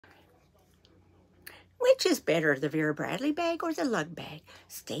Which is better, the Vera Bradley bag or the LUG bag?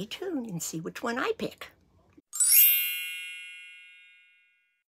 Stay tuned and see which one I pick.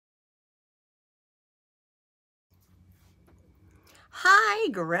 Hi,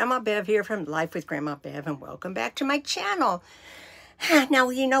 Grandma Bev here from Life with Grandma Bev, and welcome back to my channel. Now,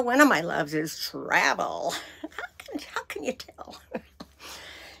 you know, one of my loves is travel. How can you tell?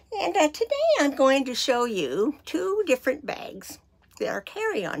 And today I'm going to show you two different bags. They are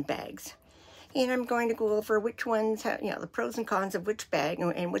carry-on bags. And I'm going to go over which ones have, the pros and cons of which bag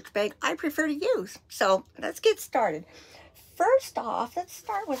and which bag I prefer to use. So let's get started. First off, let's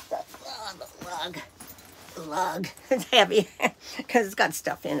start with the LUG. LUG. It's heavy because it's got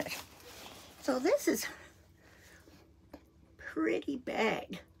stuff in it. So this is a pretty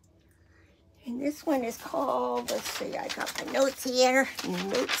bag. And this one is called, let's see, I got my notes here.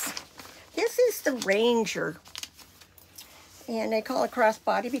 Notes. This is the Ranger. And they call it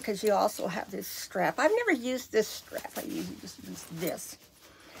crossbody because you also have this strap. I've never used this strap. I usually just use this.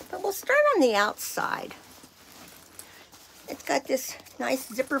 But we'll start on the outside. It's got this nice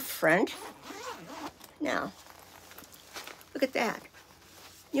zipper front. Now, look at that.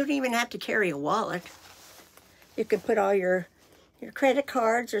 You don't even have to carry a wallet. You can put all your credit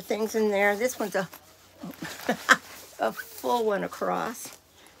cards or things in there. This one's a full one across.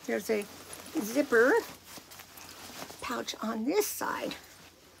 There's a zipper pouch on this side.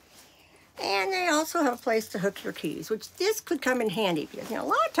 And they also have a place to hook your keys, which this could come in handy because, a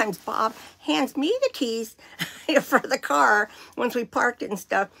lot of times Bob hands me the keys for the car once we parked it and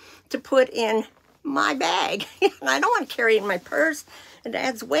stuff to put in my bag. And I don't want to carry it in my purse. It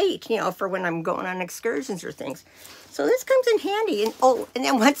adds weight, for when I'm going on excursions or things. So this comes in handy. And and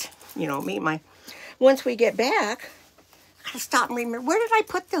then once, once we get back, I gotta stop and remember, where did I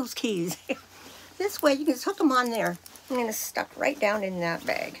put those keys? This way you can just hook them on there. And then it's stuck right down in that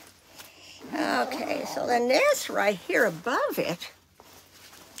bag. Okay, so then this right here above it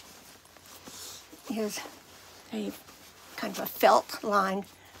is a kind of a felt lined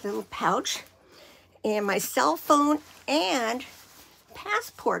little pouch. And my cell phone and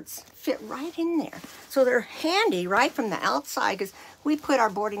passports fit right in there. So they're handy right from the outside because we put our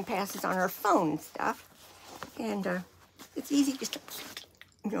boarding passes on our phone and stuff. And it's easy just to,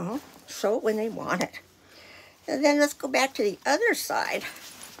 show it when they want it. And then let's go back to the other side.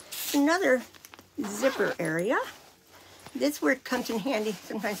 Another zipper area. This is where it comes in handy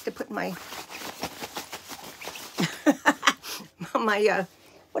sometimes to put my,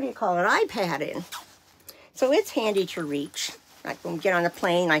 what do you call it, iPad in. So it's handy to reach. Like when we get on the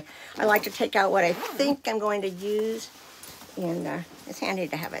plane, I like to take out what I think I'm going to use, and it's handy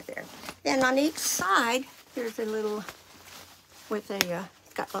to have it there. Then on each side, there's a little, with a,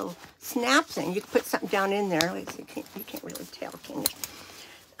 it's got little snaps in. You can put something down in there. Wait, you can't really tell, can you?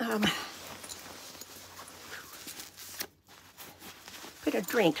 Put a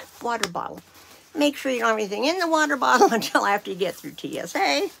drink, water bottle. Make sure you don't have anything in the water bottle until after you get through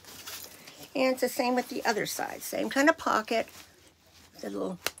TSA. And it's the same with the other side. Same kind of pocket. It's a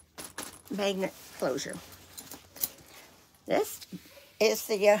little magnet closure. This is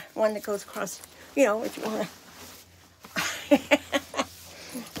the one that goes across, if you want to.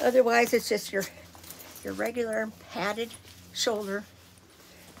 Otherwise, it's just your regular padded shoulder,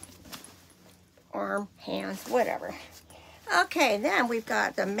 arm, hands, whatever. Okay, then we've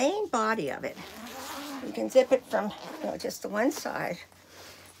got the main body of it. You can zip it from just the one side.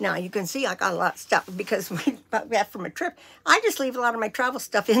 Now, you can see I got a lot of stuff because we got back from a trip. I just leave a lot of my travel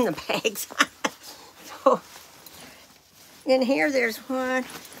stuff in the bags. So, in here, there's one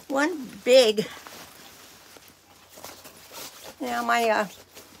big. Now, my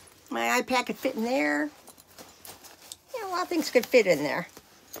iPad could fit in there. A lot of things could fit in there.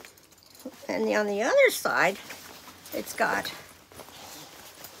 And on the other side, it's got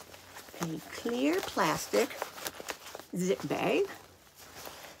a clear plastic zip bag.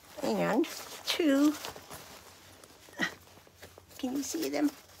 And two, can you see them?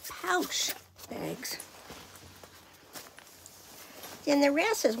 Pouch bags. And the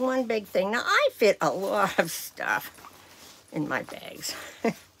rest is one big thing. Now, I fit a lot of stuff in my bags.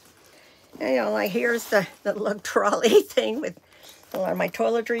 Like here's the LUG trolley thing with a lot of my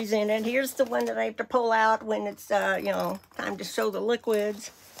toiletries in it. Here's the one that I have to pull out when it's, time to show the liquids.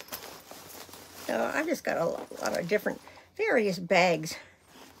 So I've just got a lot of different, various bags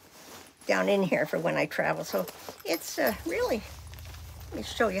down in here for when I travel. So it's really, let me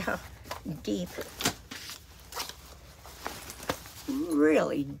show you how deep,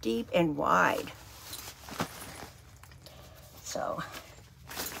 really deep and wide. So,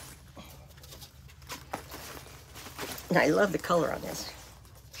 and I love the color on this.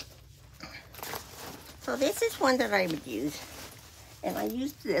 So this is one that I would use. And I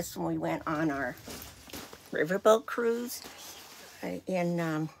used this when we went on our riverboat cruise in,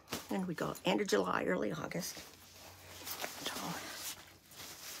 when did we go? End of July, early August. So,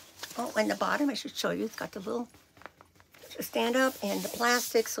 oh, and the bottom, I should show you, it's got the little stand up and the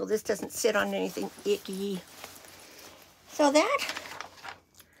plastic, so this doesn't sit on anything icky. So that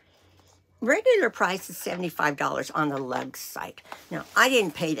regular price is $75 on the LUG site. Now, I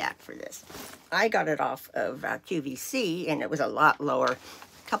didn't pay that for this. I got it off of QVC, and it was a lot lower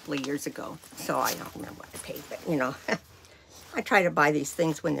a couple of years ago, so I don't remember what I paid, but you know, I try to buy these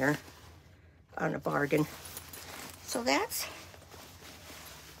things when they're on a bargain. So that's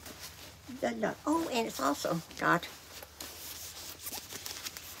the LUG. Oh, and it's also got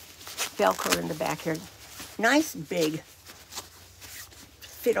Velcro in the back here. Nice big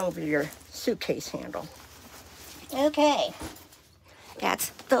fit over your suitcase handle. Okay,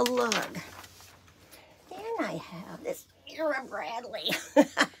 that's the LUG. Then I have this Vera Bradley.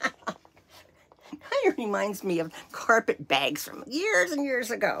 Kind of reminds me of carpet bags from years and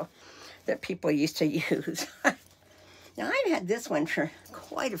years ago that people used to use. Now, I've had this one for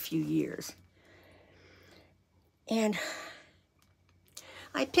quite a few years. And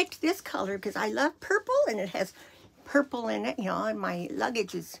I picked this color because I love purple, and it has purple in it, you know, and my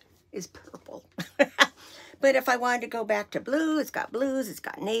luggage is purple. But if I wanted to go back to blue, it's got blues, it's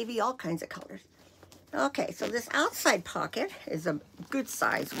got navy, all kinds of colors. Okay, so this outside pocket is a good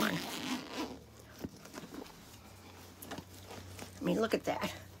size one. I mean, look at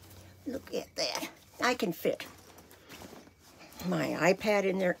that. Look at that. I can fit my iPad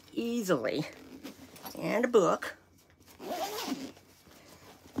in there easily, and a book.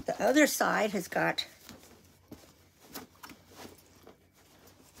 The other side has got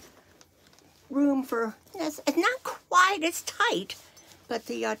room for, it's not quite as tight, but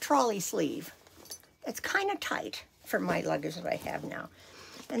the trolley sleeve, it's kind of tight for my luggage that I have now.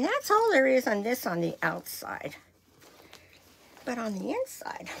 And that's all there is on this on the outside. But on the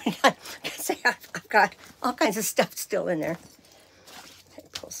inside, I can say I've got all kinds of stuff still in there. Let me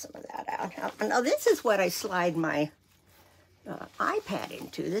pull some of that out. Now this is what I slide my iPad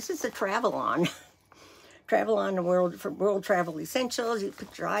into. This is the Travel-On. Travel-On the World Travel Essentials. You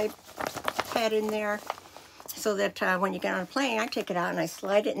put your iPad in there so that when you get on a plane, I take it out and I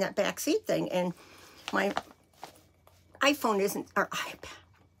slide it in that back seat thing. And my iPhone isn't, or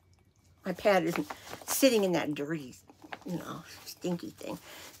iPad isn't sitting in that dirty, you know, stinky thing.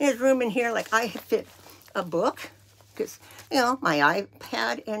 There's room in here, like I fit a book, because, you know, my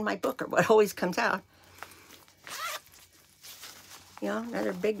iPad and my book are what always comes out. You know,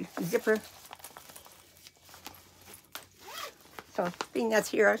 another big zipper. So, being that's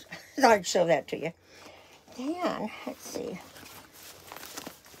here, I thought I'd show that to you. Then, let's see.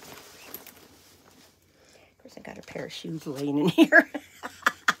 Of course, I got a pair of shoes laying in here.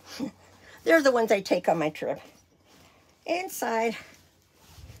 They're the ones I take on my trip. Inside,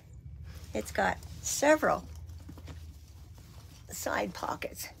 it's got several side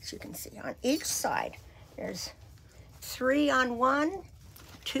pockets, as you can see. On each side, there's 3 on one,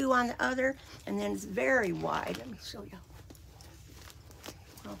 2 on the other, and then it's very wide. Let me show you.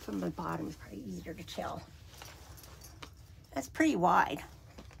 Well, from the bottom, it's probably easier to tell. That's pretty wide.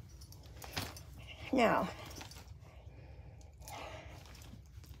 Now,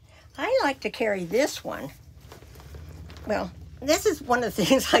 I like to carry this one. Well, this is one of the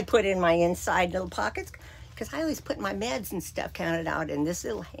things I put in my inside little pockets, because I always put my meds and stuff counted out in this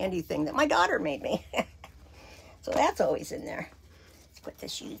little handy thing that my daughter made me. So that's always in there. Let's put the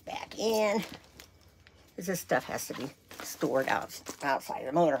shoes back in, because this stuff has to be stored outside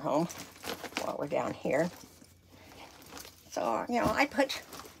the motorhome while we're down here. So, you know, I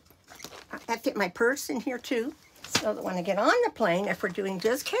fit my purse in here too, so that when I get on the plane, if we're doing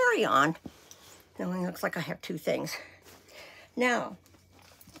just carry-on, it only looks like I have 2 things. Now,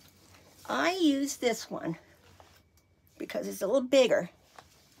 I use this one because it's a little bigger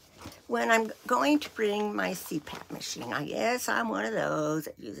when I'm going to bring my CPAP machine. I guess I'm one of those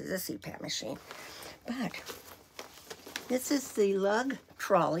that uses a CPAP machine. But this is the LUG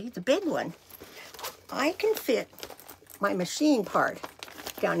trolley, the big one. I can fit my machine part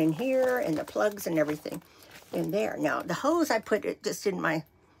down in here and the plugs and everything in there. Now, the hose, I put it just in my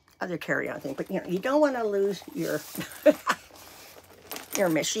other carry-on thing. But, you know, you don't want to lose your your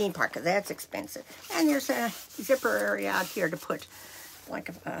machine part, because that's expensive. And there's a zipper area out here to put,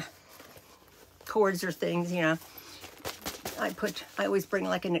 like, cords or things, you know. I always bring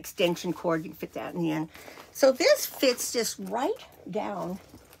like an extension cord. You can fit that in the end. So this fits just right down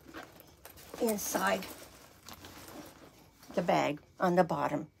inside the bag on the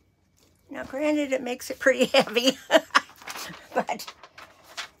bottom. Now, granted, it makes it pretty heavy, but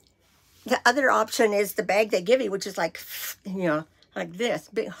the other option is the bag they give you, which is like, you know, like this,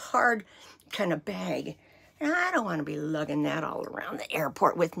 big, hard kind of bag. And I don't want to be lugging that all around the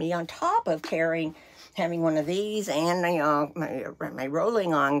airport with me on top of having one of these and, you know, my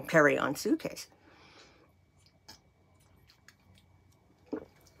rolling on carry-on suitcase.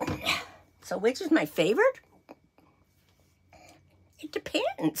 So which is my favorite? It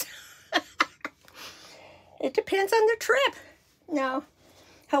depends. It depends on the trip. Now,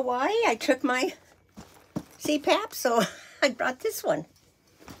 Hawaii, I took my CPAP, so I brought this one.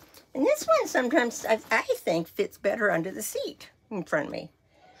 And this one sometimes, I think, fits better under the seat in front of me.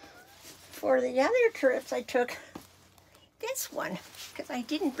 For the other trips, I took this one, because I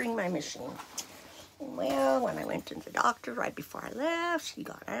didn't bring my machine. And well, when I went to the doctor right before I left, she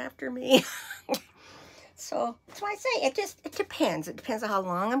got after me. So that's why I say it depends. It depends on how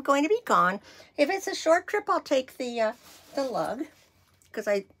long I'm going to be gone. If it's a short trip, I'll take the LUG, because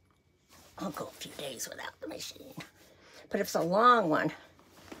I'll go a few days without the machine. But if it's a long one,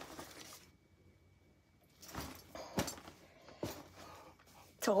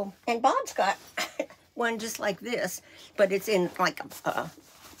 so, and Bob's got one just like this, but it's in like a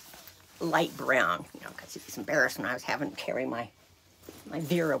light brown, you know, because he was embarrassed when I was having to carry my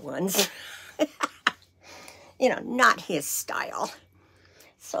Vera ones. You know, not his style.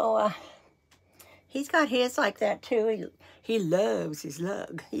 So, he's got his like that too. He loves his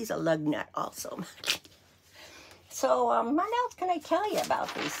LUG. He's a LUG nut also. So, what else can I tell you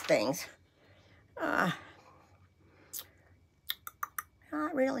about these things? Not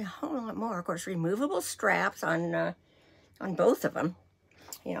really a whole lot more. Of course, removable straps on both of them.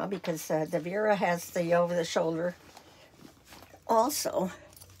 You know, because the Vera has the over-the-shoulder also.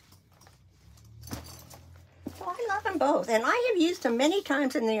 So I love them both. And I have used them many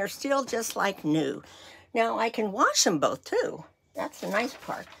times, and they are still just like new. Now, I can wash them both, too. That's the nice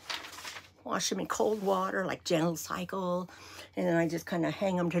part. Wash them in cold water, like gentle cycle. And then I just kind of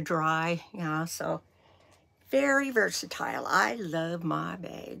hang them to dry, you know, so very versatile. I love my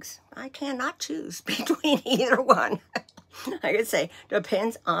bags. I cannot choose between either one. I could say,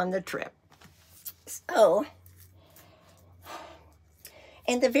 depends on the trip. So,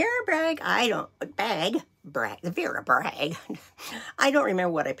 and the Vera bag, the Vera bag, I don't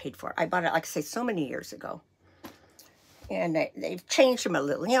remember what I paid for it. I bought it, like I say, so many years ago. And they've changed them a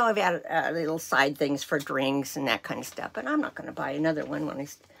little. You know, I've added little side things for drinks and that kind of stuff. But I'm not going to buy another one when I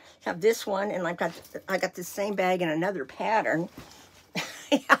have this one. And I got the same bag in another pattern.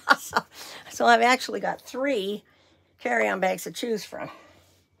 Yeah, so I've actually got 3 carry-on bags to choose from.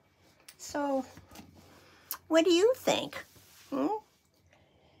 So, what do you think? The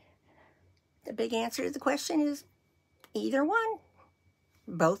big answer to the question is either one.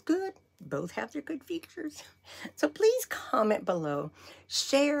 Both good. Both have their good features. So please comment below,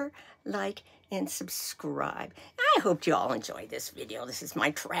 share, like, and subscribe. I hope you all enjoyed this video. This is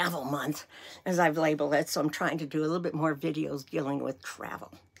my travel month, as I've labeled it, so I'm trying to do a little bit more videos dealing with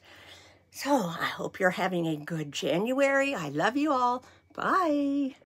travel. So I hope you're having a good January. I love you all. Bye.